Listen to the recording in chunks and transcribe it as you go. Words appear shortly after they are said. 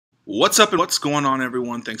What's up and what's going on,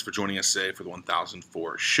 everyone? Thanks for joining us today for the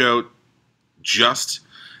 1004 show. Just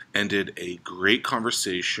ended a great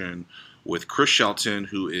conversation with Chris Shelton,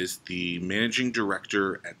 who is the managing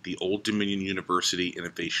director at the Old Dominion University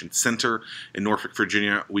Innovation Center in Norfolk,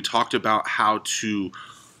 Virginia. We talked about how to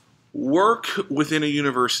work within a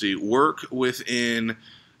university, work within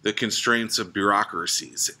the constraints of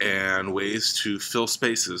bureaucracies and ways to fill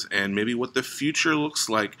spaces, and maybe what the future looks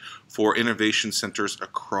like for innovation centers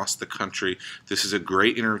across the country. This is a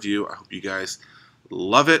great interview. I hope you guys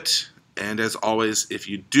love it. And as always, if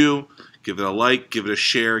you do, give it a like, give it a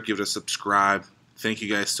share, give it a subscribe. Thank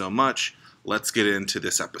you guys so much. Let's get into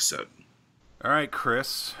this episode. All right,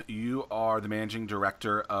 Chris, you are the managing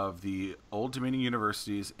director of the Old Dominion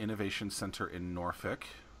University's Innovation Center in Norfolk.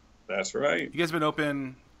 That's right. You guys have been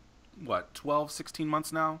open, what, 12, 16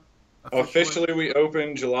 months now? Officially, we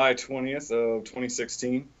opened July 20th of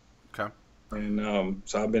 2016. Okay. And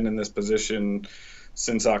so I've been in this position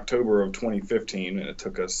since October of 2015, and it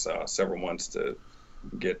took us several months to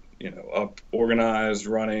get, up, organized,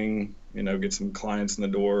 running, get some clients in the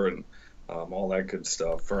door and all that good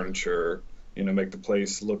stuff, furniture, make the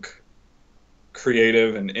place look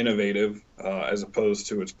creative and innovative as opposed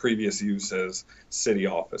to its previous use as city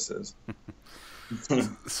offices.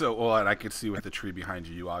 So, well, and I could see with the tree behind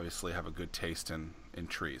you, you obviously have a good taste in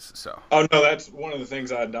trees. So. Oh no, that's one of the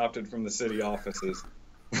things I adopted from the city offices.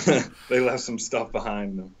 They left some stuff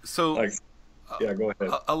behind them. So, yeah, go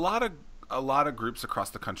ahead. A lot of groups across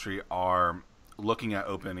the country are looking at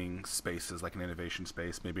opening spaces like an innovation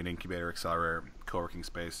space, maybe an incubator, accelerator, co-working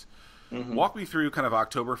space. Mm-hmm. Walk me through kind of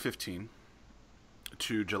October 15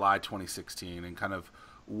 to July 2016 and kind of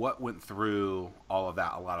what went through all of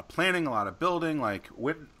that. A lot of planning, a lot of building. Like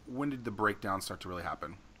when did the breakdown start to really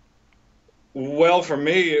happen? Well, for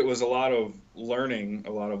me, it was a lot of learning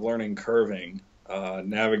curving,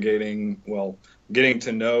 navigating, getting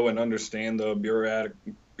to know and understand the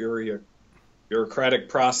bureaucratic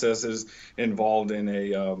processes involved in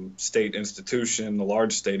a state institution, a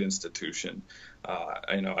large state institution.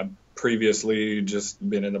 I'd previously just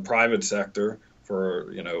been in the private sector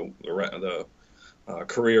for, the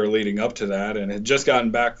career leading up to that, and had just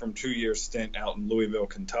gotten back from 2-year stint out in Louisville,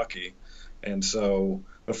 Kentucky. And so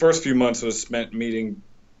the first few months was spent meeting,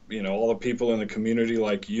 all the people in the community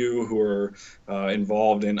like you who are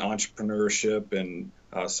involved in entrepreneurship and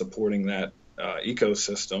supporting that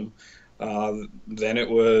ecosystem. Then it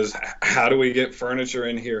was, how do we get furniture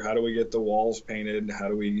in here? How do we get the walls painted? How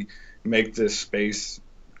do we make this space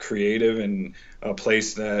creative and a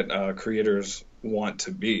place that creators want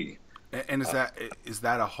to be? And is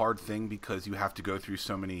that a hard thing because you have to go through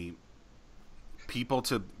so many people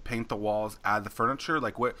to paint the walls, add the furniture?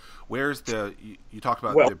 Like where's the you talked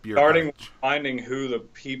about the bureaucratic. Starting with finding who the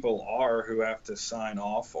people are who have to sign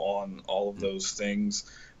off on all of those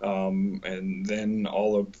things, and then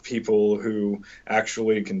all the people who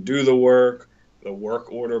actually can do the work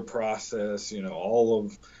order process,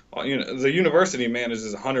 the university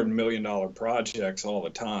manages $100 million projects all the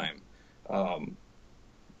time.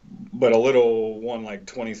 But a little one like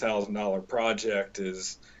 $20,000 project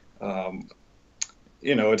is,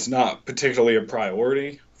 it's not particularly a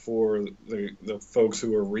priority for the folks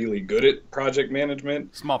who are really good at project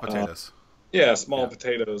management. Small potatoes. Small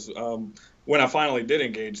potatoes. When I finally did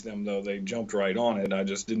engage them, though, they jumped right on it. I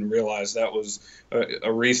just didn't realize that was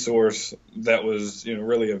a resource that was,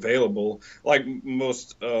 really available. Like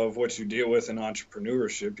most of what you deal with in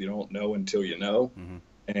entrepreneurship, you don't know until you know. Mm-hmm.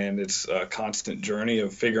 And it's a constant journey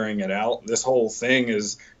of figuring it out. This whole thing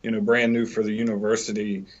is, brand new for the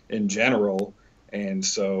university in general. And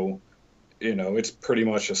so, it's pretty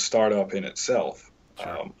much a startup in itself,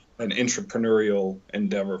 sure. An entrepreneurial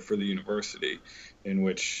endeavor for the university in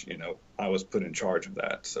which, I was put in charge of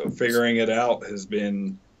that. So figuring it out has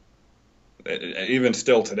been, even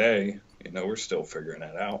still today, we're still figuring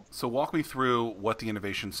that out. So walk me through what the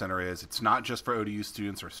Innovation Center is. It's not just for ODU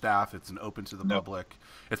students or staff. It's an open to the public.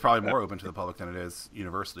 It's probably more open to the public than it is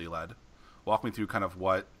university-led. Walk me through kind of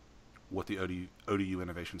what the ODU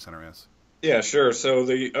Innovation Center is. Yeah, sure. So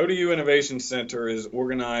the ODU Innovation Center is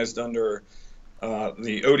organized under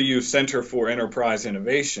the ODU Center for Enterprise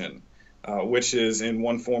Innovation, which is in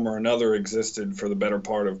one form or another existed for the better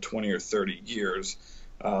part of 20 or 30 years.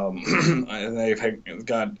 And they've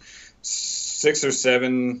got 6 or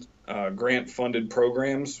 7 grant-funded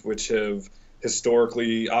programs which have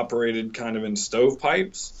historically operated kind of in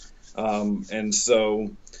stovepipes. And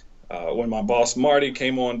so when my boss Marty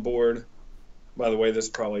came on board, by the way, this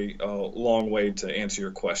is probably a long way to answer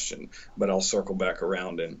your question, but I'll circle back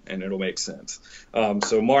around and it'll make sense.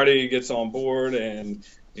 So Marty gets on board and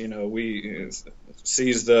we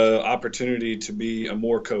sees the opportunity to be a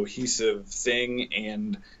more cohesive thing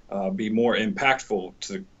and be more impactful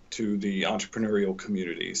to the entrepreneurial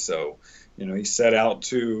community. So, he set out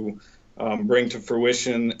to bring to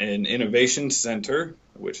fruition an innovation center,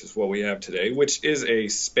 which is what we have today, which is a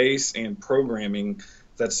space and programming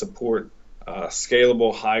that support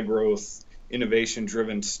scalable, high growth, innovation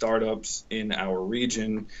driven startups in our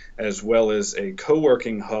region, as well as a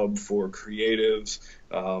co-working hub for creatives,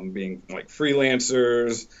 being like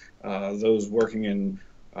freelancers, those working in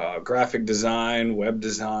graphic design, web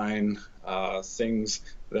design, things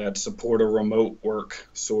that support a remote work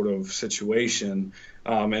sort of situation.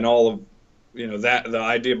 And all of that, the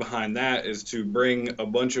idea behind that is to bring a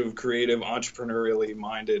bunch of creative, entrepreneurially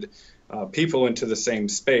minded people into the same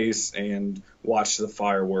space and watch the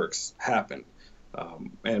fireworks happen.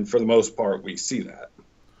 And for the most part, we see that.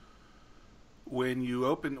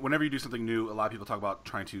 Whenever you do something new, a lot of people talk about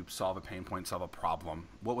trying to solve a pain point, solve a problem.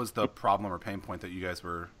 What was the problem or pain point that you guys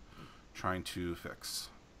were trying to fix?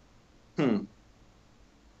 That's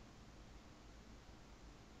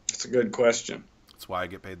a good question. That's why I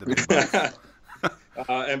get paid the big bucks.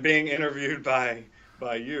 And being interviewed by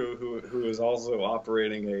you, who is also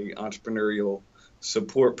operating a entrepreneurial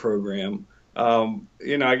support program.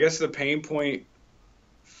 I guess the pain point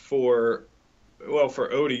for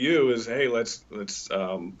ODU is, hey, let's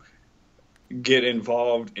get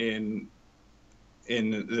involved in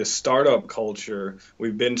the startup culture.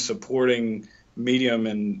 We've been supporting medium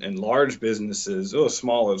and large businesses,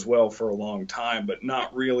 small as well, for a long time, but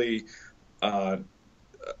not really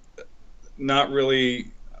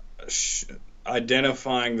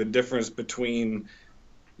identifying the difference between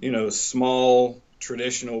small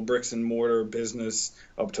traditional bricks and mortar business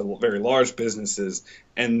up to very large businesses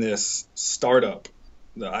and this startup,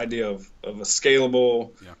 the idea of a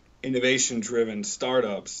scalable, innovation driven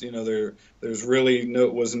startups. There's really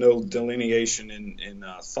no delineation in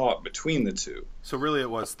thought between the two. So really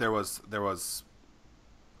there was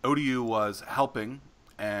ODU was helping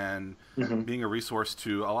and being a resource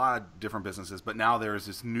to a lot of different businesses, but now there's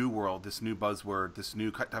this new world, this new buzzword, this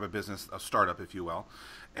new type of business, a startup, if you will,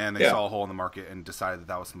 and they saw a hole in the market and decided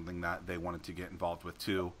that was something that they wanted to get involved with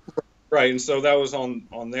too. Right, and so that was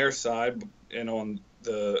on their side, and on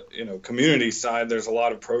the community side, there's a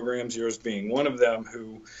lot of programs, yours being one of them,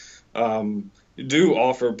 who do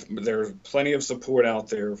offer. There's plenty of support out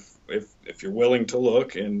there if you're willing to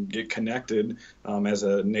look and get connected as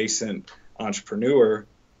a nascent entrepreneur.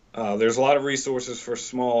 There's a lot of resources for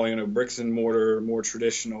small, bricks and mortar, more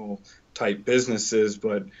traditional type businesses,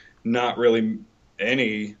 but not really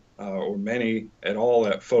any or many at all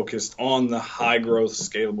that focused on the high growth,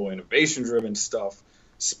 scalable, innovation driven stuff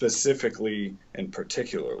specifically and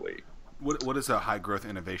particularly. What is a high growth,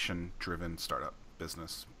 innovation driven startup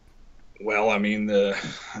business? Well, I mean, the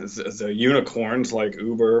unicorns like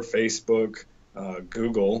Uber, Facebook,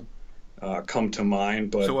 Google come to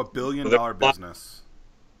mind. But so $1 billion business.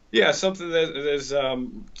 Yeah, something that is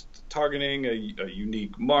targeting a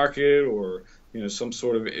unique market, or some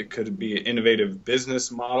sort of, it could be an innovative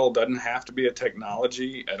business model. Doesn't have to be a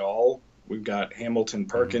technology at all. We've got Hamilton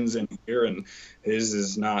Perkins in here, and his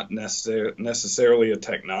is not necessarily a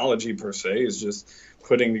technology per se. It's just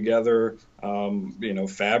putting together,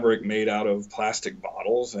 fabric made out of plastic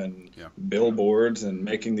bottles and billboards and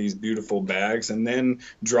making these beautiful bags, and then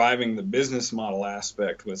driving the business model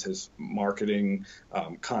aspect with his marketing,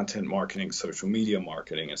 content marketing, social media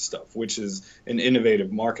marketing and stuff, which is an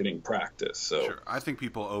innovative marketing practice. So sure. I think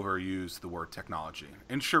people overuse the word technology,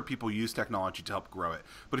 and sure, people use technology to help grow it.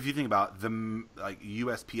 But if you think about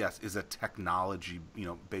USPS is a technology,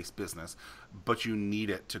 based business, but you need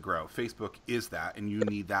it to grow. Facebook is that, and you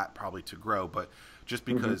need that probably to grow. But just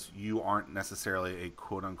because you aren't necessarily a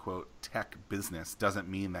quote unquote tech business doesn't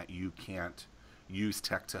mean that you can't use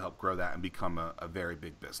tech to help grow that and become a very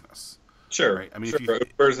big business. Sure. Right? I mean, sure.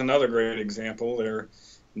 Uber's another great example. They're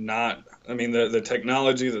not, the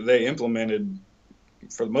technology that they implemented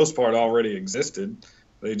for the most part already existed.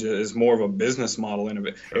 They just is more of a business model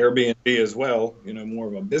innovation. Sure. Airbnb as well, more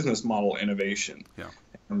of a business model innovation. Yeah.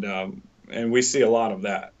 And we see a lot of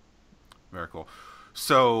that. Very cool.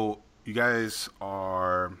 So you guys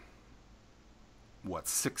are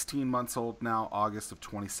 16 months old now, August of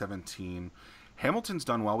 2017. Hamilton's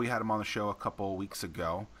done well. We had him on the show a couple weeks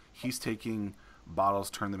ago. He's taking bottles,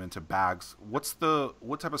 turn them into bags. What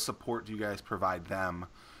type of support do you guys provide them?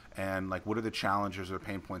 And what are the challenges or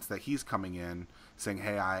pain points that he's coming in saying,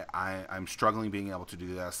 hey, I'm struggling being able to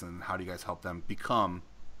do this, and how do you guys help them become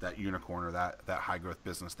that unicorn or that high growth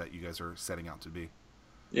business that you guys are setting out to be?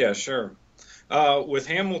 Yeah, sure. With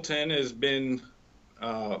Hamilton has been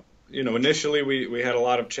Initially we had a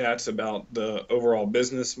lot of chats about the overall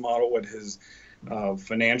business model, what his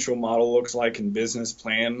financial model looks like and business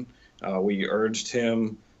plan. We urged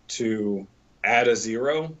him to add a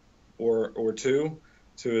zero or two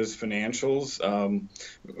to his financials,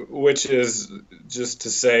 which is just to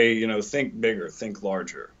say, think bigger, think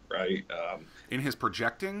larger, right? In his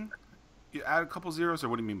projecting, you add a couple zeros, or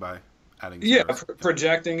what do you mean by adding Yeah, zeros?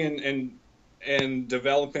 projecting and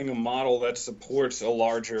developing a model that supports a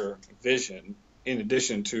larger vision in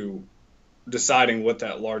addition to deciding what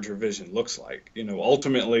that larger vision looks like.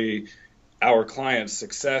 Ultimately, our clients'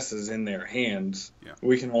 success is in their hands. Yeah.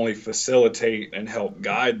 We can only facilitate and help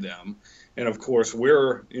guide them. And of course,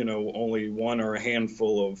 we're, only one or a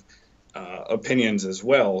handful of opinions as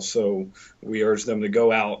well. So we urge them to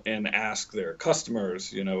go out and ask their customers.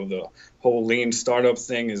 The whole lean startup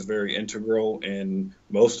thing is very integral in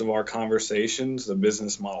most of our conversations, the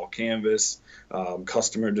business model canvas,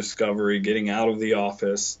 customer discovery, getting out of the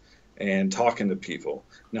office and talking to people.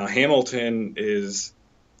 Now, Hamilton is,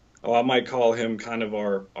 I might call him kind of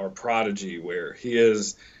our prodigy, where he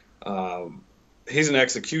is, he's an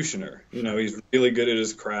executioner. He's really good at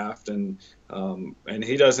his craft, and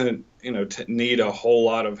he doesn't, need a whole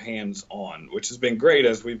lot of hands-on, which has been great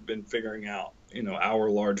as we've been figuring out, our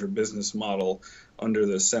larger business model under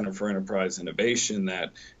the Center for Enterprise Innovation,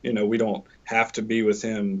 that, we don't have to be with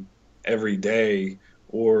him every day,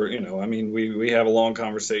 or, we have a long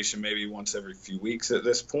conversation maybe once every few weeks at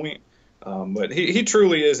this point. But he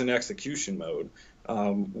truly is in execution mode.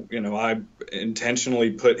 I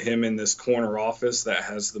intentionally put him in this corner office that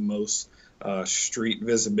has the most street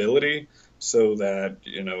visibility, so that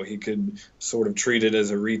he could sort of treat it as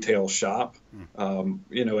a retail shop.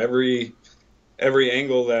 Every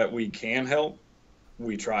angle that we can help,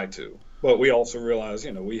 we try to, but we also realize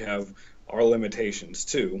we have our limitations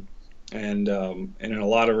too, and in a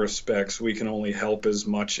lot of respects we can only help as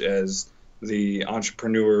much as the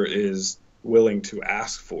entrepreneur is willing to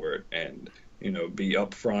ask for it, and be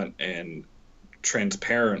upfront and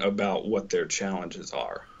transparent about what their challenges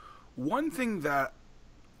are. One thing that,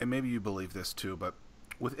 and maybe you believe this too, but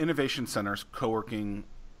with innovation centers, co-working,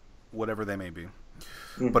 whatever they may be,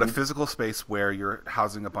 but a physical space where you're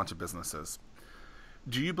housing a bunch of businesses,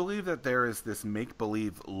 do you believe that there is this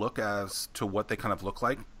make-believe look as to what they kind of look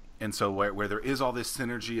like? And so where there is all this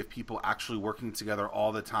synergy of people actually working together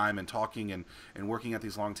all the time and talking and working at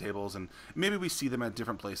these long tables, and maybe we see them at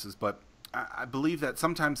different places, but I believe that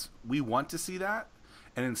sometimes we want to see that,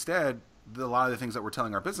 and instead a lot of the things that we're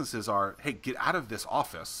telling our businesses are, hey, get out of this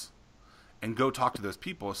office and go talk to those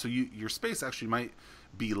people. So your space actually might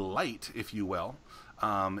be light, if you will,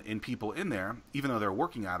 in people in there, even though they're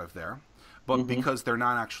working out of there. But because they're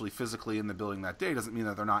not actually physically in the building that day doesn't mean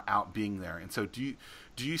that they're not out being there. And so do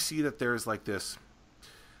you see that there's like this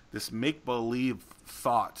make-believe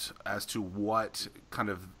thought as to what kind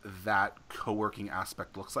of that co-working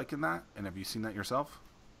aspect looks like in that? And have you seen that yourself?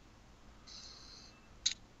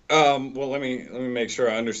 Well, let me make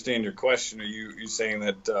sure I understand your question. Are you saying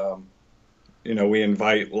that we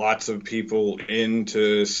invite lots of people in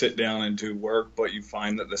to sit down and do work, but you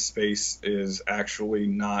find that the space is actually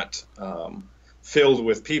not filled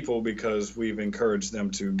with people because we've encouraged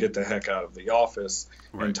them to get the heck out of the office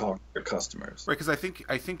and talk to their customers? Right, because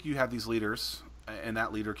I think you have these leaders, and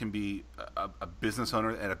that leader can be a business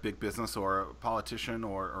owner at a big business, or a politician,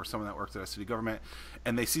 or someone that works at a city government,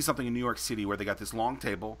 and they see something in New York City where they got this long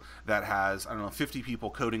table that has, 50 people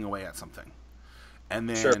coding away at something. And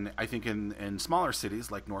then I think in smaller cities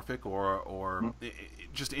like Norfolk or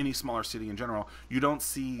just any smaller city in general, you don't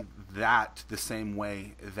see that the same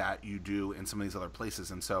way that you do in some of these other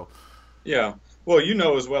places. And so, yeah, well,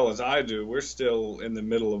 as well as I do, we're still in the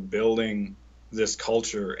middle of building this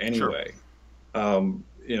culture anyway.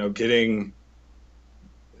 Getting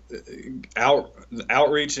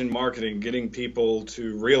outreach and marketing, getting people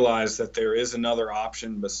to realize that there is another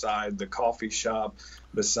option beside the coffee shop,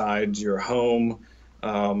 besides your home,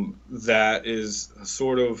 that is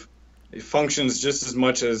sort of, it functions just as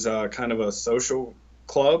much as kind of a social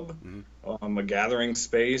club, a gathering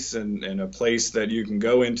space, and a place that you can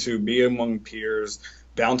go into, be among peers,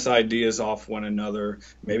 bounce ideas off one another,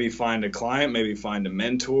 maybe find a client, maybe find a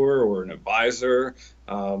mentor or an advisor,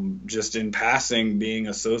 just in passing being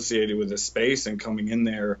associated with a space and coming in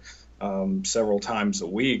there several times a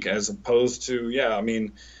week, as opposed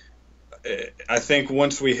to, I think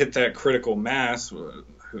once we hit that critical mass,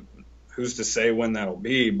 who's to say when that'll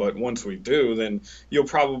be, but once we do, then you'll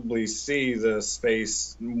probably see the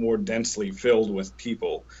space more densely filled with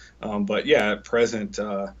people. But yeah, at present,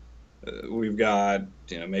 we've got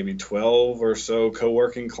maybe 12 or so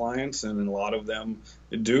co-working clients, and a lot of them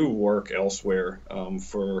do work elsewhere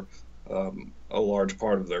for a large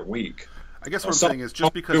part of their week. I guess what I'm saying is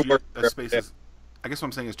just because a space Yeah. is, I guess what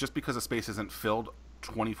I'm saying is just because a space isn't filled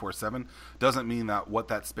 24/7 doesn't mean that what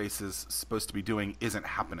that space is supposed to be doing isn't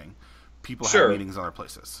happening. People have Sure. meetings in other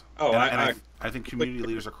places. Oh, I think community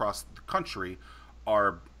leaders across the country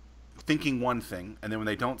are thinking one thing, and then when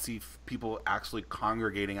they don't see people actually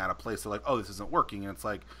congregating at a place, they're like, "Oh, this isn't working," and it's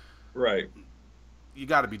like, Right. you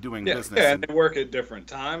got to be doing Yeah, business. yeah, and they work at different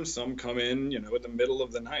times. Some come in, in the middle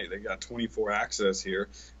of the night. They got 24 access here.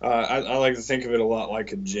 I like to think of it a lot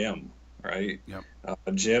like a gym, right? Yep.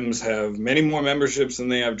 Gyms have many more memberships than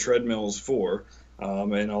they have treadmills for,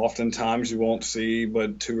 and oftentimes you won't see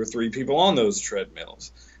but 2 or 3 people on those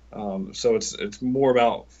treadmills. So it's more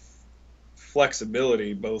about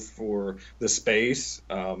flexibility, both for the space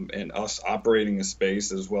and us operating a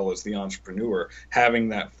space, as well as the entrepreneur having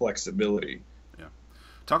that flexibility.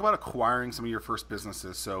 Talk about acquiring some of your first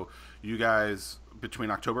businesses. So you guys,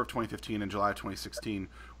 between October of 2015 and July of 2016,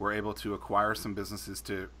 were able to acquire some businesses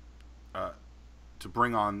to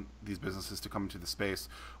bring on these businesses to come into the space.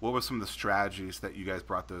 What were some of the strategies that you guys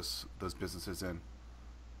brought those businesses in?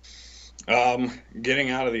 Getting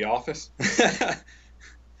out of the office.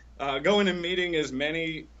 Going and meeting as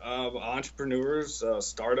many entrepreneurs,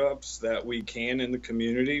 startups that we can in the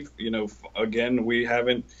community. Again, we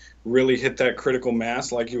haven't really hit that critical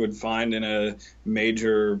mass like you would find in a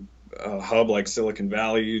major hub like Silicon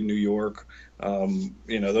Valley, New York,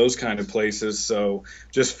 those kind of places. So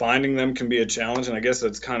just finding them can be a challenge, and I guess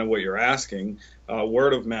that's kind of what you're asking.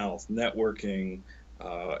 Word of mouth, networking,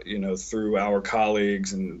 through our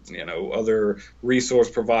colleagues and, other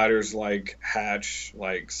resource providers like Hatch,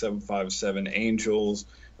 like 757 Angels,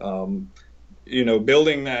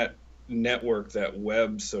 building that network, that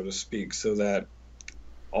web, so to speak, so that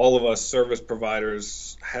all of us service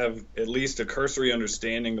providers have at least a cursory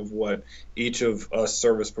understanding of what each of us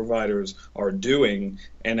service providers are doing.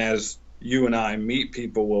 And as you and I meet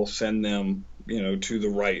people, we'll send them, to the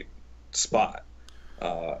right spot.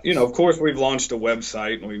 Of course, we've launched a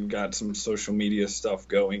website and we've got some social media stuff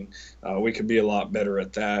going. We could be a lot better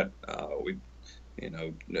at that.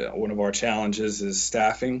 One of our challenges is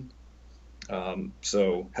staffing.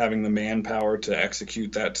 So having the manpower to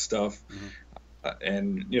execute that stuff,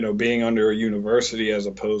 and being under a university as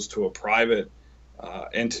opposed to a private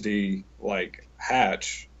entity like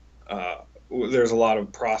Hatch, there's a lot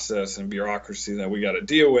of process and bureaucracy that we got to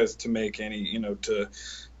deal with to make any,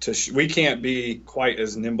 we can't be quite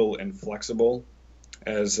as nimble and flexible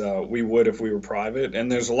as we would if we were private.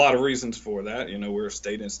 And there's a lot of reasons for that. We're a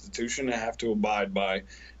state institution and have to abide by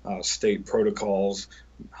state protocols,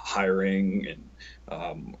 hiring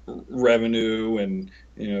and revenue, and,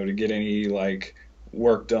 to get any like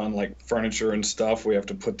work done, like furniture and stuff, we have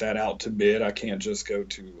to put that out to bid. I can't just go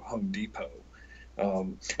to Home Depot.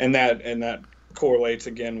 And that correlates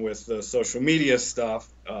again with the social media stuff.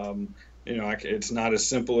 It's not as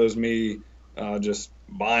simple as me just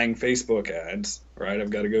buying Facebook ads, right?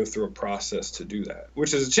 I've got to go through a process to do that,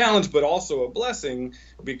 which is a challenge, but also a blessing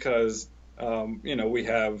because, we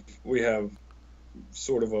have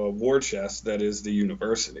sort of a war chest that is the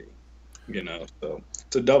university, so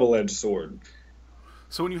it's a double-edged sword.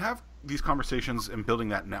 So when you have these conversations and building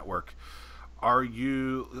that network,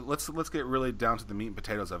 let's get really down to the meat and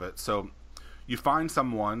potatoes of it. So you find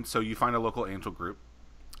you find a local angel group,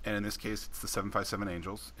 and in this case it's the 757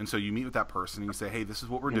 Angels, and so you meet with that person and you say, hey, this is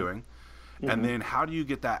what we're doing. And then how do you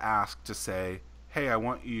get that ask to say, hey, I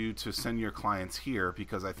want you to send your clients here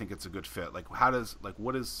because I think it's a good fit? Like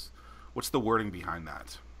what's the wording behind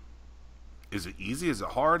that? Is it easy? Is it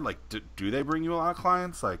hard? Like do they bring you a lot of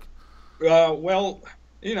clients? Like well,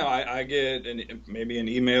 I get maybe an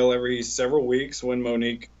email every several weeks when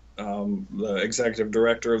Monique, the executive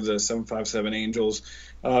director of the 757 Angels,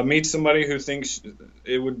 meets somebody who thinks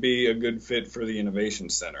it would be a good fit for the Innovation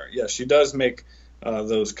Center. Yes, she does make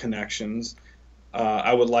those connections.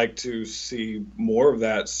 I would like to see more of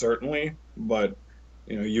that, certainly, but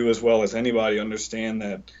you as well as anybody understand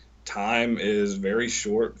that time is very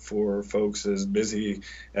short for folks as busy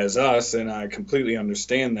as us, and I completely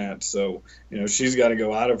understand that. So, she's got to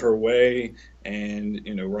go out of her way and,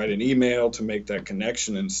 write an email to make that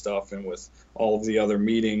connection and stuff. And with all of the other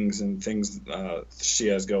meetings and things she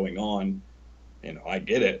has going on, I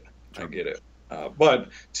get it. But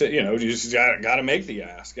you just got to make the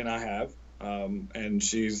ask, and I have. And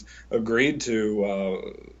she's agreed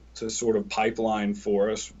to sort of pipeline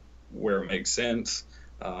for us where it makes sense.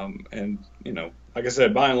 And like I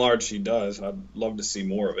said, by and large, she does. I'd love to see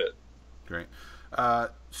more of it. Great.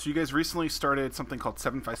 So you guys recently started something called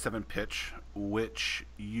 757 Pitch, which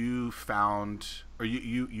you found, or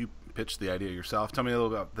you pitched the idea yourself. Tell me a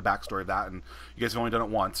little about the backstory of that. And you guys have only done it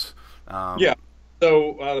once. Yeah.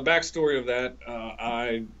 So the backstory of that,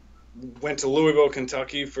 I went to Louisville,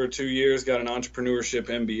 Kentucky for 2 years, got an entrepreneurship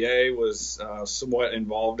MBA, was somewhat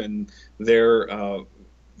involved in their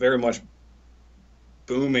very much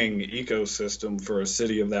booming ecosystem for a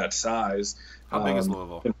city of that size. How big is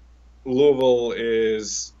Louisville? Louisville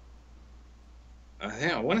is,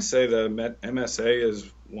 I want to say the MSA is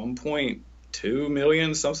 1.2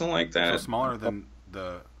 million, something like that. So smaller than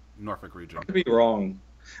the Norfolk region. I could be wrong.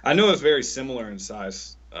 I know it's very similar in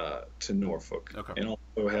size to Norfolk. Okay. And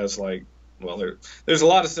also has there's a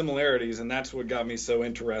lot of similarities, and that's what got me so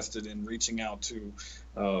interested in reaching out to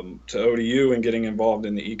ODU and getting involved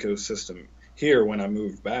in the ecosystem here when I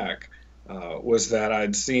moved back. Was that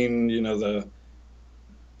I'd seen,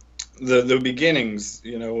 the beginnings,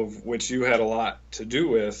 of which you had a lot to do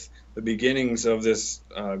with, the beginnings of this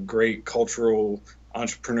great cultural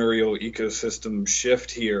entrepreneurial ecosystem shift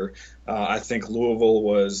here. I think Louisville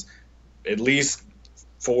was at least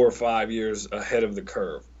 4 or 5 years ahead of the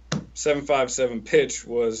curve. 757 Pitch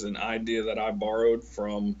was an idea that I borrowed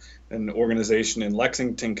from an organization in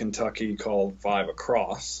Lexington, Kentucky called Five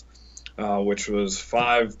Across, which was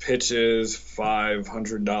 5 pitches,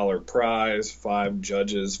 $500 prize, 5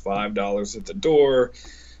 judges, $5 at the door.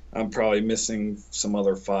 I'm probably missing some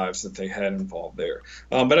other fives that they had involved there.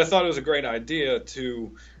 But I thought it was a great idea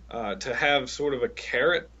to have sort of a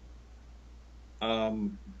carrot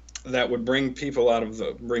that would bring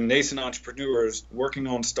people bring nascent entrepreneurs working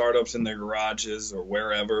on startups in their garages or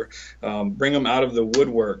wherever, bring them out of the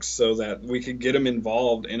woodwork so that we could get them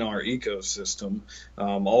involved in our ecosystem.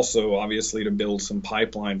 Also, obviously, to build some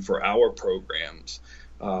pipeline for our programs,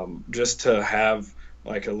 just to have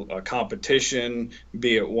like a competition,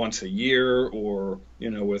 be it once a year or,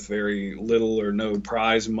 with very little or no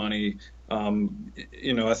prize money. I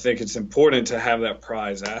think it's important to have that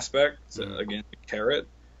prize aspect, again, the carrot.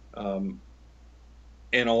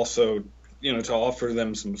 And also, to offer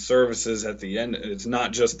them some services at the end. It's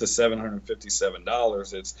not just the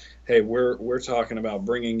 $757. It's, hey, we're talking about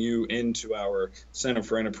bringing you into our Center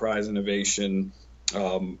for Enterprise Innovation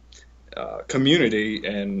community,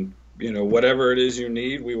 and whatever it is you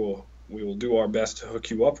need, we will do our best to hook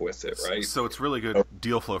you up with it, right? So it's really good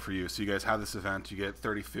deal flow for you. So you guys have this event, you get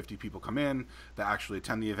 30, 50 people come in that actually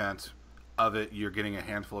attend the event. Of it, you're getting a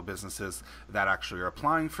handful of businesses that actually are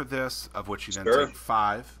applying for this, of which you then take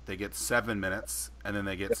 5. They get 7 minutes, and then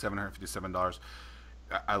they get $757.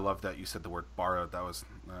 I love that you said the word borrowed. That was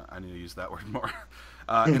I need to use that word more.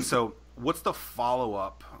 And so, what's the follow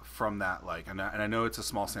up from that like? And I know it's a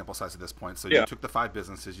small sample size at this point. So you took the 5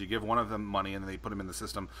 businesses, you give one of them money, and then they put them in the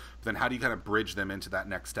system. But then how do you kind of bridge them into that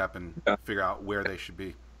next step and figure out where they should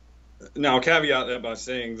be? Now, I'll caveat that by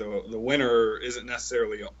saying the winner isn't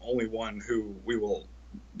necessarily only one who we will,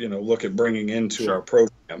 look at bringing into our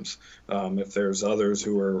programs. If there's others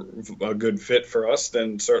who are a good fit for us,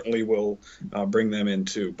 then certainly we'll bring them in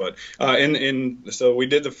too. But so we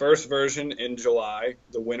did the first version in July.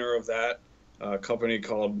 The winner of that, a company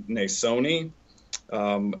called Nasoni,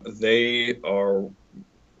 they are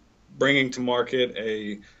bringing to market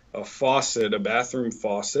a faucet, a bathroom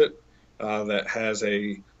faucet that has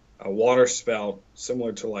a water spout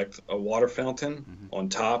similar to like a water fountain on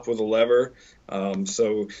top with a lever.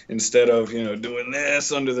 So instead of, doing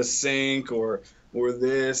this under the sink or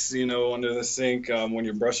this, under the sink when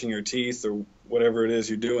you're brushing your teeth or whatever it is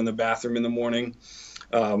you do in the bathroom in the morning,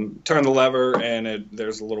 turn the lever and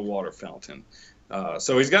there's a little water fountain.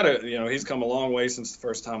 So he's got he's come a long way since the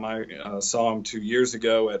first time I saw him 2 years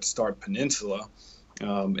ago at Start Peninsula.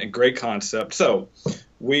 And great concept. So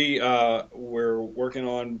we're working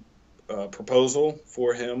on proposal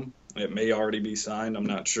for him. It may already be signed. I'm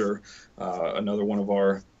not sure. Another one of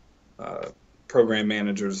our program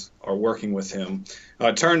managers are working with him.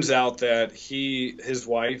 It turns out that his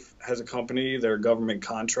wife has a company. They're government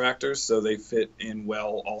contractors, so they fit in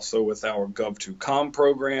well also with our Gov2Com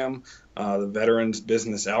program, the Veterans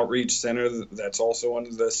Business Outreach Center that's also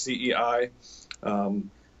under the CEI.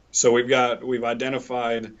 So we've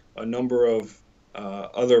identified a number of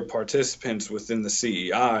other participants within the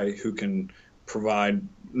CEI who can provide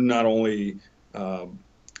not only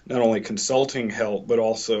consulting help, but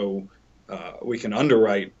also we can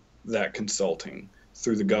underwrite that consulting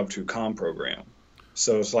through the Gov2Com program.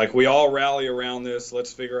 So it's like we all rally around this.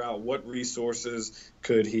 Let's figure out what resources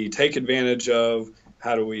could he take advantage of.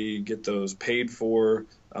 How do we get those paid for?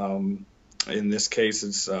 In this case,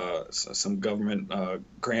 it's some government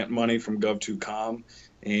grant money from Gov2Com,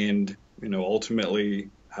 and ultimately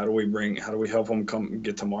how do we help them come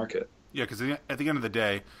get to market? Yeah, because at the end of the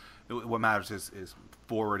day, what matters is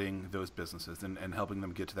forwarding those businesses and helping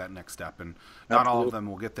them get to that next step. And not all of them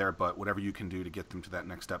will get there, but whatever you can do to get them to that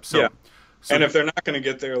next step. So, yeah. So, and if they're not going to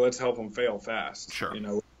get there, let's help them fail fast. Sure.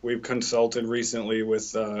 We've consulted recently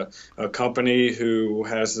with a company who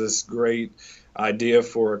has this great idea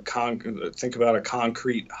for think about a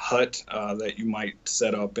concrete hut that you might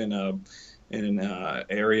set up in an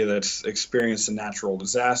area that's experienced a natural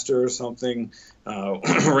disaster or something.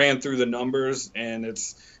 Ran through the numbers, and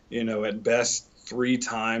it's at best 3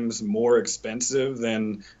 times more expensive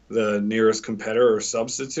than the nearest competitor or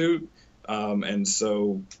substitute. And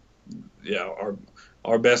so,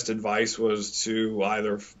 our best advice was to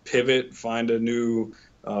either pivot, find a new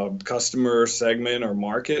customer segment or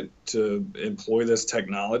market to employ this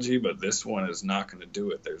technology, but this one is not going to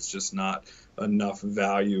do it. There's just not enough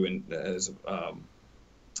value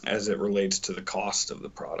as it relates to the cost of the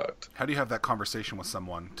product. How do you have that conversation with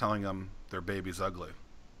someone, telling them their baby's ugly?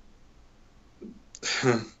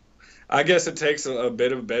 I guess it takes a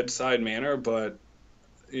bit of bedside manner, but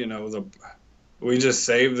we just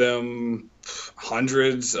save them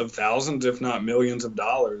hundreds of thousands, if not millions of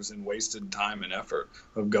dollars in wasted time and effort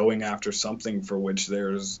of going after something for which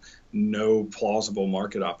there's no plausible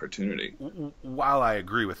market opportunity. While I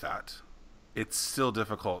agree with that, it's still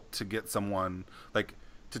difficult to get someone, like,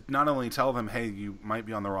 to not only tell them, hey, you might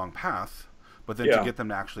be on the wrong path, but then to get them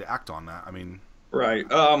to actually act on that. I mean, right.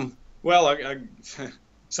 Well, I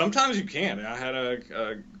sometimes you can. I had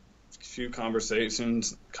a few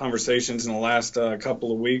conversations in the last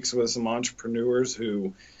couple of weeks with some entrepreneurs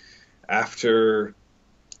who, after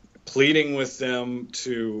pleading with them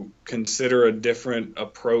to consider a different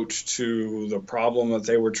approach to the problem that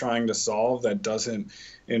they were trying to solve that doesn't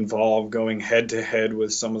involve going head to head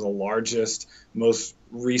with some of the largest, most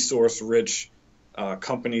resource-rich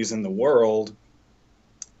companies in the world,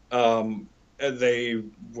 they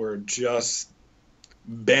were just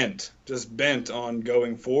bent on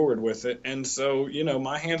going forward with it. And so,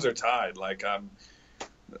 my hands are tied. Like,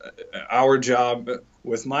 our job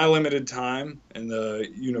with my limited time and the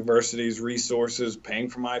university's resources paying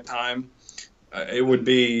for my time, it would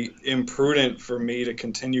be imprudent for me to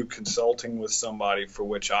continue consulting with somebody for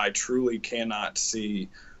which I truly cannot see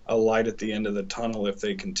a light at the end of the tunnel if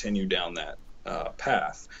they continue down that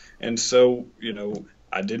path. And so,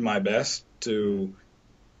 I did my best to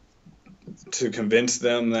convince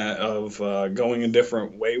them of going a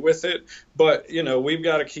different way with it. But, we've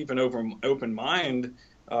got to keep an open mind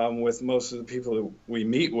with most of the people that we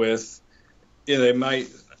meet with. They might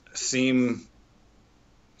seem,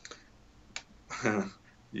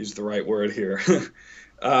 use the right word here.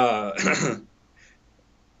 I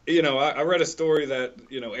read a story that,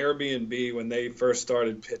 Airbnb, when they first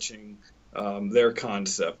started pitching their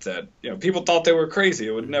concept, that people thought they were crazy,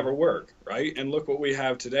 it would never work, right? And look what we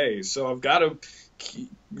have today. So I've got to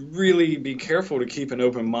really be careful to keep an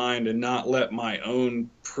open mind and not let my own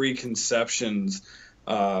preconceptions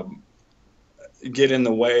get in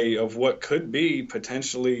the way of what could be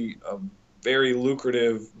potentially a very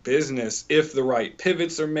lucrative business if the right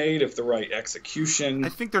pivots are made, if the right execution. I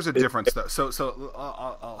think there's a difference, though. So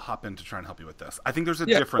I'll hop in to try and help you with this. I think there's a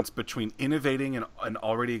difference between innovating an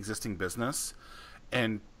already existing business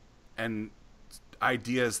and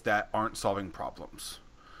ideas that aren't solving problems,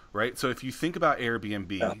 right? So if you think about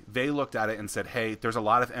Airbnb, they looked at it and said, hey, there's a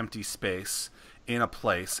lot of empty space in a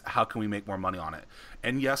place. How can we make more money on it?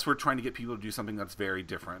 And yes, we're trying to get people to do something that's very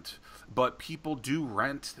different, but people do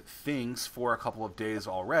rent things for a couple of days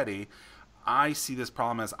already. I see this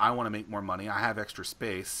problem as, I want to make more money. I have extra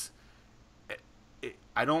space.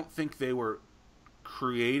 I don't think they were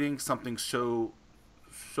creating something so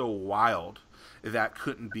wild that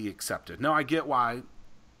couldn't be accepted. Now, I get why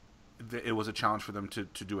it was a challenge for them to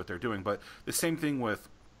do what they're doing, but the same thing with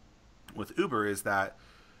Uber is that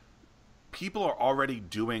people are already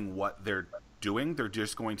doing what they're doing. They're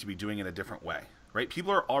just going to be doing it a different way, right?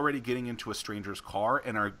 People are already getting into a stranger's car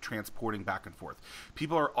and are transporting back and forth.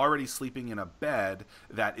 People are already sleeping in a bed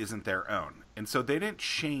that isn't their own. And so they didn't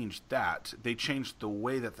change that. They changed the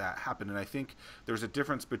way that happened. And I think there's a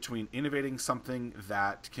difference between innovating something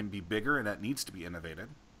that can be bigger and that needs to be innovated,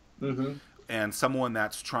 and someone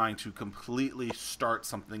that's trying to completely start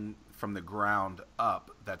something from the ground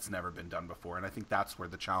up that's never been done before. And I think that's where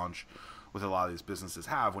the challenge with a lot of these businesses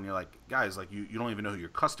have, when you're like, guys, like you don't even know who your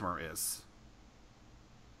customer is,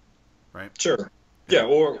 right? Sure. Yeah.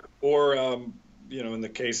 Or in the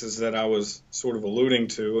cases that I was sort of alluding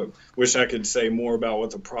to, I wish I could say more about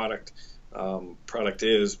what the product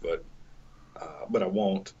is, but I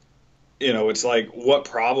won't. it's like, what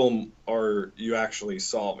problem are you actually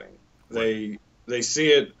solving? Right. They see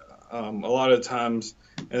it a lot of times,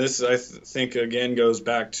 and this think again goes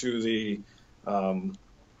back to the um,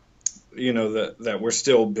 that we're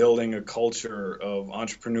still building a culture of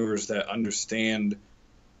entrepreneurs that understand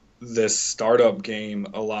this startup game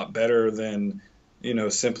a lot better than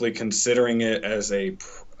simply considering it as a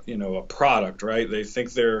product, right? They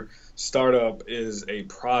think their startup is a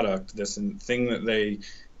product, this thing that they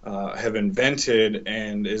have invented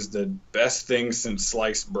and is the best thing since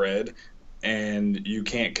sliced bread, and you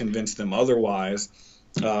can't convince them otherwise.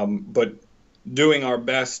 But doing our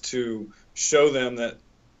best to show them that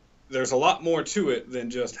there's a lot more to it than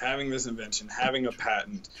just having this invention, having a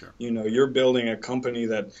patent. Sure. You're building a company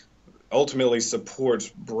that ultimately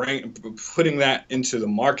supports putting that into the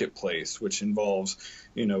marketplace, which involves,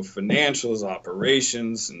 financials,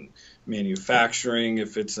 operations, and manufacturing.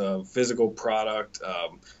 If it's a physical product,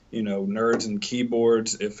 nerds and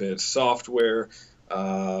keyboards. If it's software,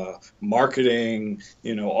 marketing,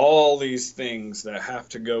 all these things that have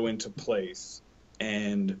to go into place.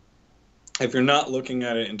 And if you're not looking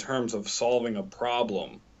at it in terms of solving a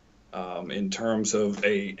problem, in terms of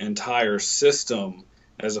a entire system,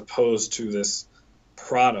 as opposed to this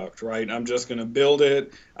product, right? I'm just going to build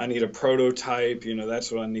it. I need a prototype.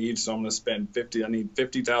 That's what I need. So I'm going to spend I need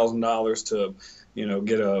 $50,000 to,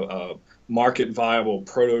 get a market viable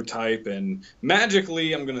prototype. And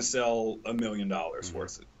magically, I'm going to sell $1 million worth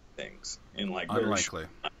of things in like Unlikely.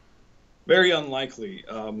 Very unlikely.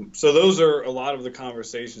 So those are a lot of the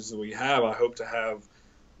conversations that we have. I hope to have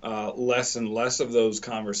less and less of those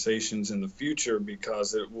conversations in the future,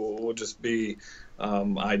 because it will just be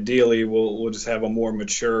ideally we'll just have a more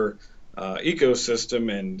mature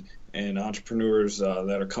ecosystem, and entrepreneurs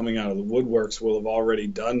that are coming out of the woodworks will have already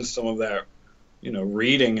done some of that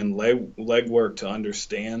reading and legwork to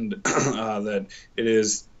understand that it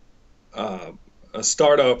is a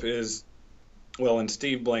startup is, well, in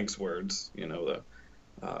Steve Blank's words, the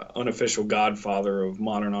unofficial godfather of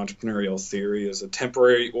modern entrepreneurial theory, is a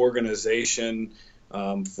temporary organization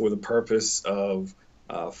for the purpose of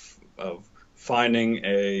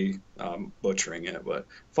finding butchering it, but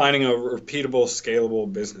finding a repeatable,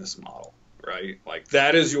 scalable business model, right? Like,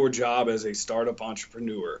 that is your job as a startup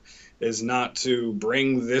entrepreneur, is not to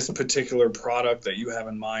bring this particular product that you have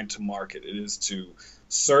in mind to market. It is to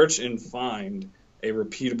search and find a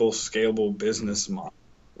repeatable, scalable business model,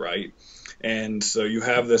 right? And so you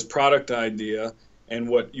have this product idea, and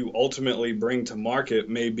what you ultimately bring to market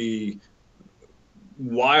may be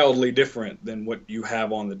wildly different than what you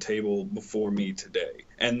have on the table before me today.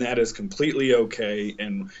 And that is completely okay,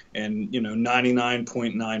 and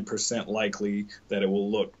 99.9% likely that it will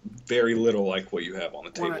look very little like what you have on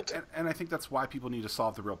the table today. And I think that's why people need to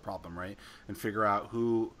solve the real problem, right? And figure out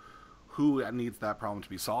who needs that problem to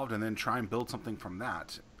be solved, and then try and build something from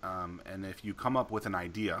that. And if you come up with an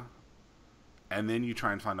idea, and then you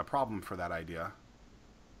try and find a problem for that idea,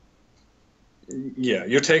 yeah,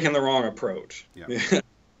 you're taking the wrong approach. Yeah.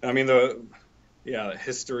 I mean,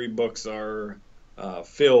 history books are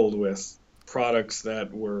filled with products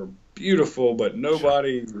that were beautiful, but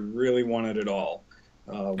nobody really wanted it all.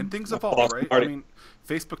 And things evolve, right? I mean,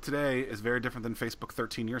 Facebook today is very different than Facebook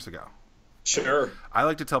 13 years ago. Sure. I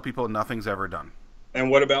like to tell people nothing's ever done. And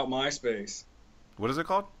what about MySpace? What is it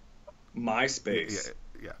called? MySpace.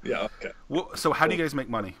 Yeah. Okay. Well, so how do you guys make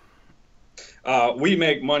money? We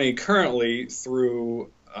make money currently through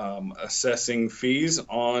assessing fees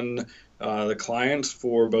on the clients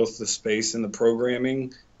for both the space and the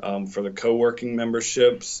programming, for the co-working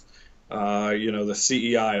memberships, the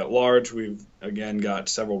CEI at large. We've, again, got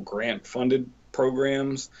several grant-funded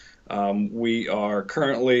programs. We are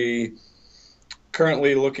currently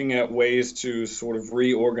looking at ways to sort of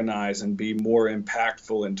reorganize and be more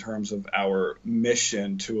impactful in terms of our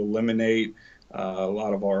mission to eliminate a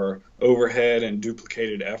lot of our overhead and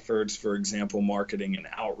duplicated efforts. For example, marketing and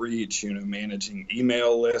outreach, managing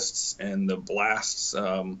email lists and the blasts,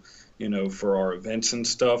 for our events and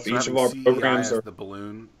stuff. So each of our CEI programs are the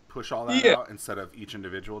balloon push all that out instead of each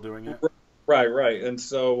individual doing it. Right. And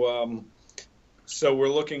so we're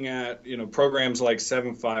looking at programs like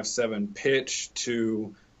 757 Pitch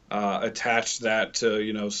to attach that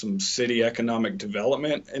to some city economic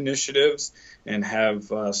development initiatives, and have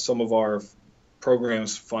some of our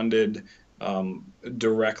programs funded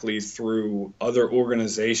directly through other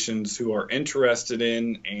organizations who are interested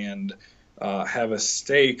in and have a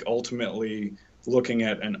stake ultimately looking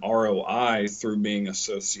at an ROI through being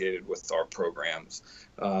associated with our programs.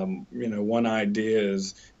 One idea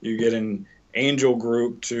is you get an angel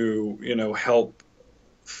group to help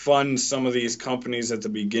fund some of these companies at the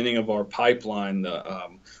beginning of our pipeline.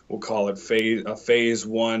 We'll call it phase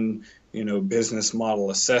one, business model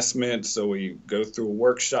assessment. So we go through a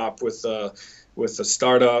workshop with a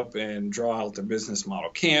startup and draw out the business model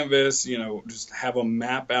canvas. Just have them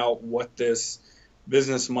map out what this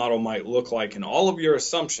business model might look like and all of your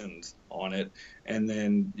assumptions on it, and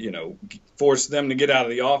then force them to get out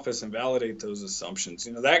of the office and validate those assumptions.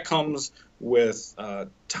 That comes with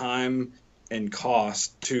time and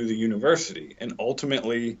cost to the university, and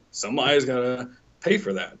ultimately somebody's got to pay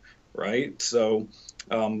for that, right? So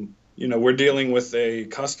we're dealing with a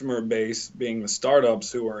customer base, being the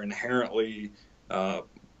startups, who are inherently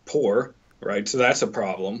poor, right? So that's a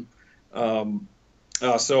problem.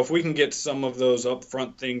 So if we can get some of those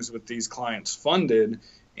upfront things with these clients funded,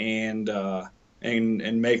 and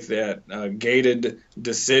make that gated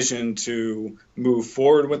decision to move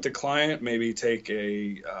forward with the client, maybe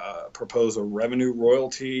propose a revenue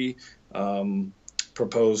royalty,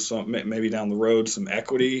 propose some, maybe down the road, some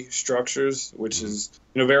equity structures, which is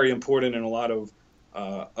very important in a lot of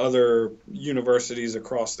other universities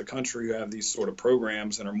across the country who have these sort of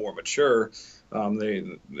programs and are more mature.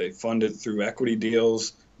 They fund it through equity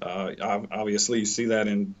deals. Obviously, you see that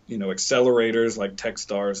in accelerators like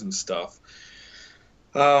Techstars and stuff.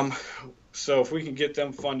 So if we can get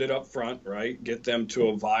them funded up front, right, get them to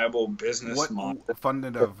a viable business model.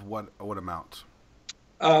 Funded of what amount?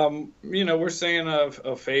 We're saying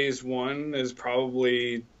a phase one is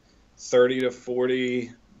probably 30 to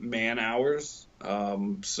 40 man hours.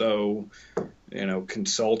 So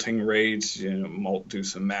consulting rates, do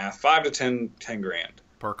some math, 5 to 10 grand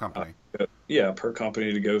per company. Per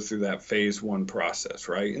company to go through that phase one process,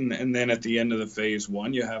 right? And then at the end of the phase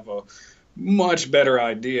one, you have a much better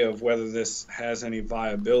idea of whether this has any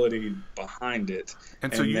viability behind it.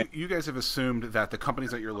 And so you guys have assumed that the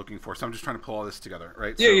companies that you're looking for, so I'm just trying to pull all this together,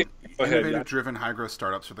 right? Yeah, so innovative-driven, high-growth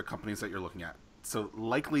startups are the companies that you're looking at. So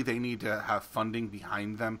likely they need to have funding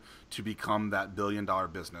behind them to become that billion-dollar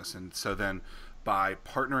business. And so then by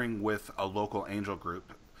partnering with a local angel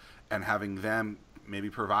group and having them maybe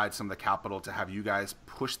provide some of the capital to have you guys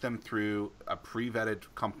push them through a pre-vetted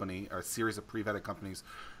company or a series of pre-vetted companies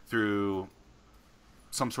through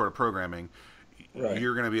some sort of programming, right,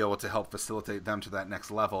 you're going to be able to help facilitate them to that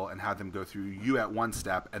next level and have them go through you at one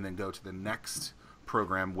step and then go to the next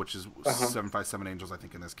program, which is 757 Angels, I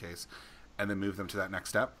think, in this case, and then move them to that next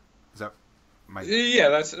step. Is that Yeah,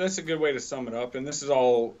 that's a good way to sum it up. And this is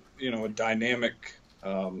all, a dynamic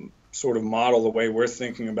sort of model, the way we're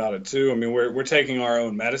thinking about it too. I mean, we're taking our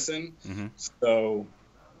own medicine. Mm-hmm. So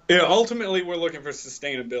ultimately we're looking for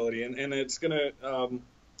sustainability, and it's going to,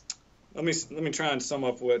 let me try and sum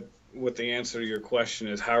up what the answer to your question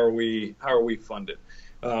is. How are we funded?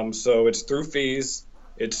 So it's through fees,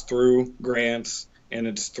 it's through grants, and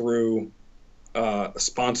it's through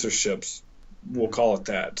sponsorships. We'll call it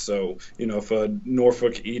that. So, if a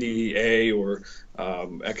Norfolk EDA or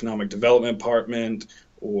Economic Development Department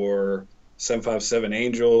or 757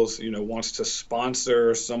 Angels, wants to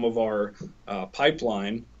sponsor some of our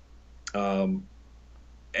pipeline, and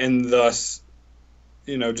thus,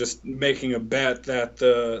 just making a bet that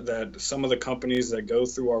that some of the companies that go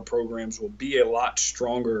through our programs will be a lot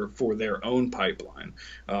stronger for their own pipeline.